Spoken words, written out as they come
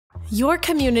Your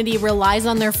community relies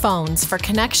on their phones for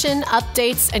connection,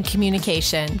 updates, and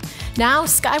communication. Now,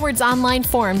 Skyward's online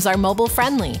forms are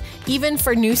mobile-friendly, even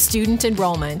for new student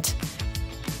enrollment.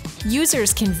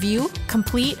 Users can view,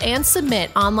 complete, and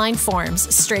submit online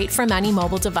forms straight from any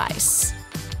mobile device.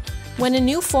 When a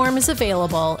new form is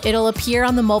available, it'll appear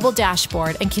on the mobile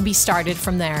dashboard and can be started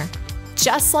from there.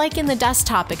 Just like in the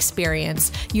desktop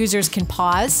experience, users can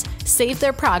pause, save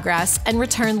their progress, and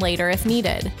return later if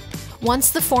needed.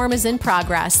 Once the form is in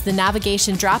progress, the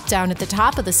navigation drop-down at the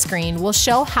top of the screen will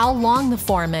show how long the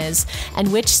form is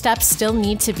and which steps still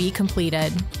need to be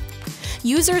completed.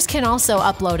 Users can also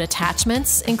upload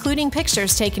attachments, including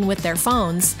pictures taken with their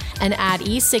phones, and add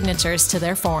e-signatures to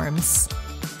their forms.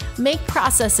 Make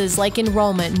processes like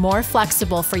enrollment more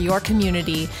flexible for your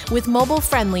community with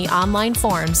mobile-friendly online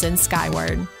forms in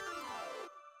Skyward.